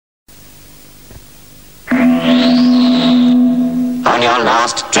On your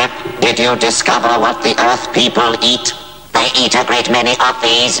last trip, did you discover what the Earth people eat? They eat a great many of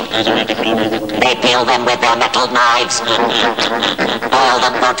these. They peel them with their metal knives. Boil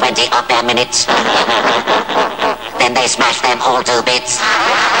them for 20 of their minutes. Then they smash them all to bits.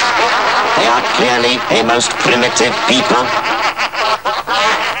 They are clearly a most primitive people.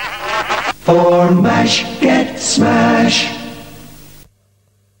 For mash, get smash.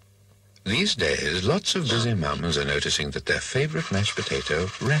 These days, lots of busy mums are noticing that their favorite mashed potato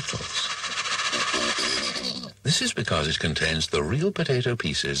rattles. This is because it contains the real potato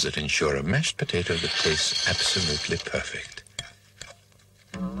pieces that ensure a mashed potato that tastes absolutely perfect.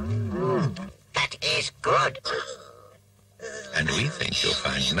 That is good. And we think you'll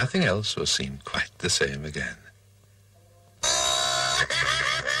find nothing else will seem quite the same again.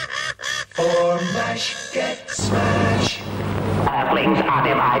 For mash, get smash. Earthlings are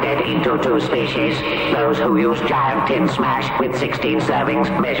divided into two species. Those who use giant tin smash with 16 servings,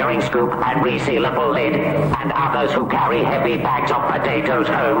 measuring scoop and resealable lid. And others who carry heavy bags of potatoes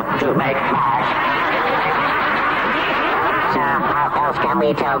home to make mash. So how else can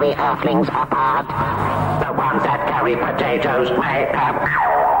we tell the Earthlings apart? The ones that carry potatoes may have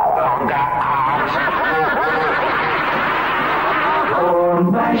longer arms. For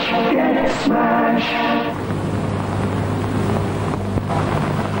mash, get smash.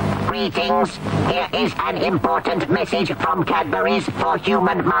 Greetings. Here is an important message from Cadbury's for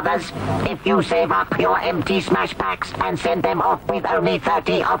human mothers. If you save up your empty smash packs and send them off with only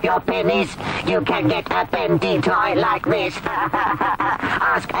 30 of your pennies, you can get a bendy toy like this.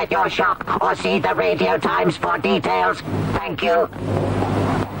 Ask at your shop or see the Radio Times for details. Thank you.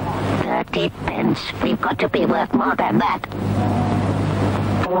 30 pence. We've got to be worth more than that.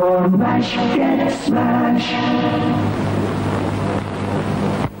 For mash, get smash.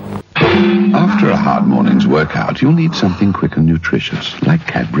 After a hard morning's workout, you'll need something quick and nutritious, like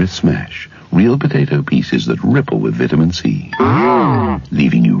Cadbury Smash. Real potato pieces that ripple with vitamin C,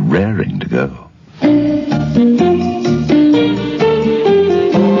 leaving you raring to go. For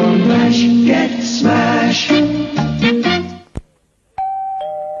mash, get smash.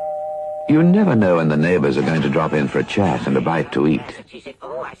 You never know when the neighbours are going to drop in for a chat and a bite to eat. She said,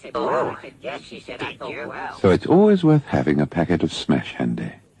 oh, I said, oh. I said, yes, she said, I thought, well. So it's always worth having a packet of Smash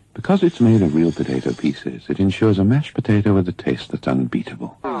handy. Because it's made of real potato pieces, it ensures a mashed potato with a taste that's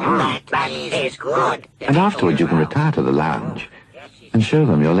unbeatable. That is good. And afterwards you can retire to the lounge and show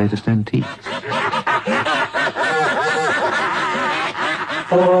them your latest antiques.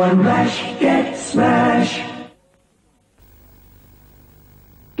 For mash, get smash.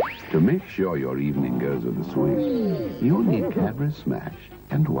 To make sure your evening goes with a swing, you'll need Cadbury Smash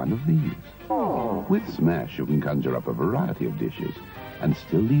and one of these. With Smash, you can conjure up a variety of dishes and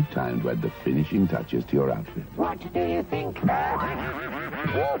still leave time to add the finishing touches to your outfit. What do you think? For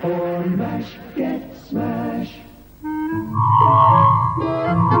mash, get smash.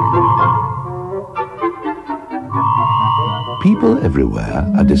 People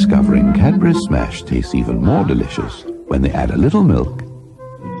everywhere are discovering Cadbury Smash tastes even more delicious when they add a little milk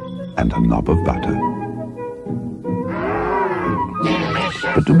and a knob of butter.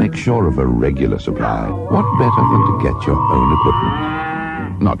 But to make sure of a regular supply, what better than to get your own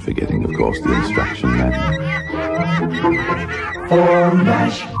equipment? Not forgetting, of course, the instruction manual. For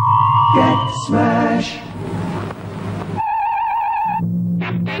mash, get smash.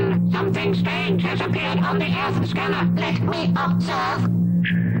 Captain, something strange has appeared on the Earth scanner. Let me observe.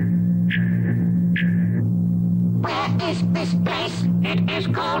 Where is this place? It is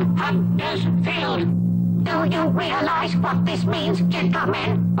called Hunter's Field. Do you realize what this means,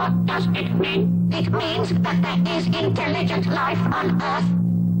 gentlemen? What does it mean? It means that there is intelligent life on Earth.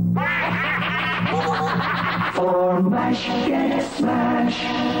 For mash, get smash.